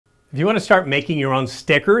If you want to start making your own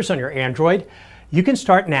stickers on your Android, you can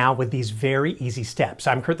start now with these very easy steps.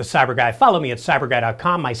 I'm Kurt the Cyber Guy. Follow me at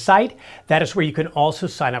cyberguy.com, my site. That is where you can also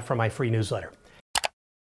sign up for my free newsletter.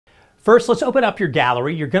 First, let's open up your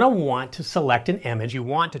gallery. You're going to want to select an image you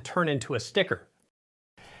want to turn into a sticker.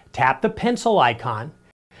 Tap the pencil icon,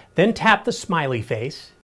 then tap the smiley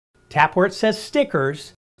face. Tap where it says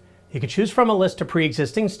stickers. You can choose from a list of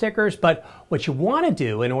pre-existing stickers, but what you want to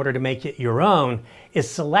do in order to make it your own is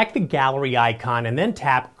select the gallery icon and then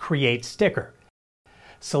tap Create Sticker.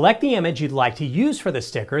 Select the image you'd like to use for the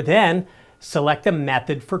sticker, then select the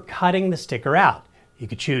method for cutting the sticker out. You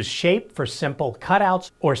could choose Shape for simple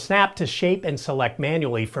cutouts or Snap to shape and select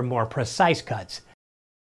manually for more precise cuts.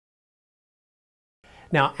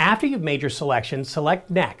 Now, after you've made your selection, select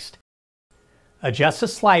Next. Adjust the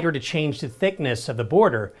slider to change the thickness of the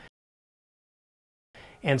border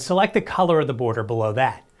and select the color of the border below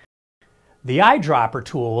that. The eyedropper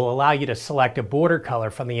tool will allow you to select a border color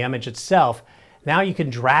from the image itself. Now you can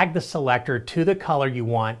drag the selector to the color you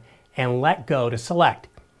want and let go to select.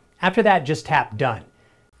 After that, just tap Done.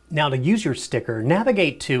 Now to use your sticker,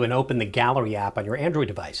 navigate to and open the Gallery app on your Android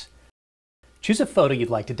device. Choose a photo you'd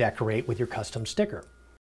like to decorate with your custom sticker.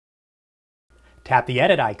 Tap the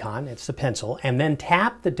Edit icon, it's the pencil, and then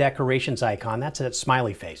tap the Decorations icon, that's that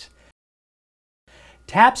smiley face.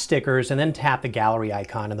 Tap Stickers and then tap the Gallery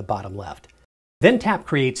icon in the bottom left. Then tap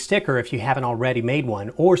Create Sticker if you haven't already made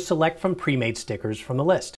one, or select from pre-made stickers from the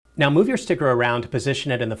list. Now move your sticker around to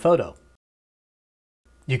position it in the photo.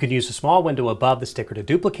 You can use a small window above the sticker to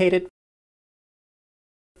duplicate it,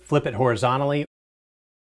 flip it horizontally,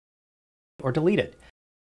 or delete it.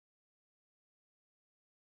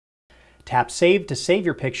 Tap Save to save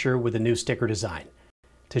your picture with a new sticker design.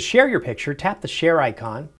 To share your picture, tap the Share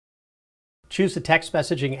icon. Choose the text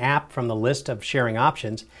messaging app from the list of sharing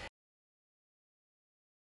options.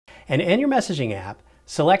 And in your messaging app,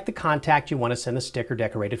 select the contact you want to send the sticker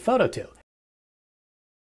decorated photo to.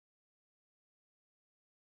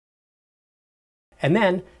 And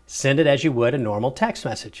then send it as you would a normal text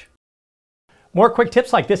message. More quick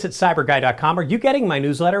tips like this at cyberguy.com. Are you getting my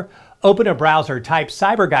newsletter? Open a browser, type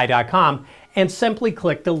cyberguy.com, and simply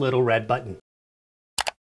click the little red button.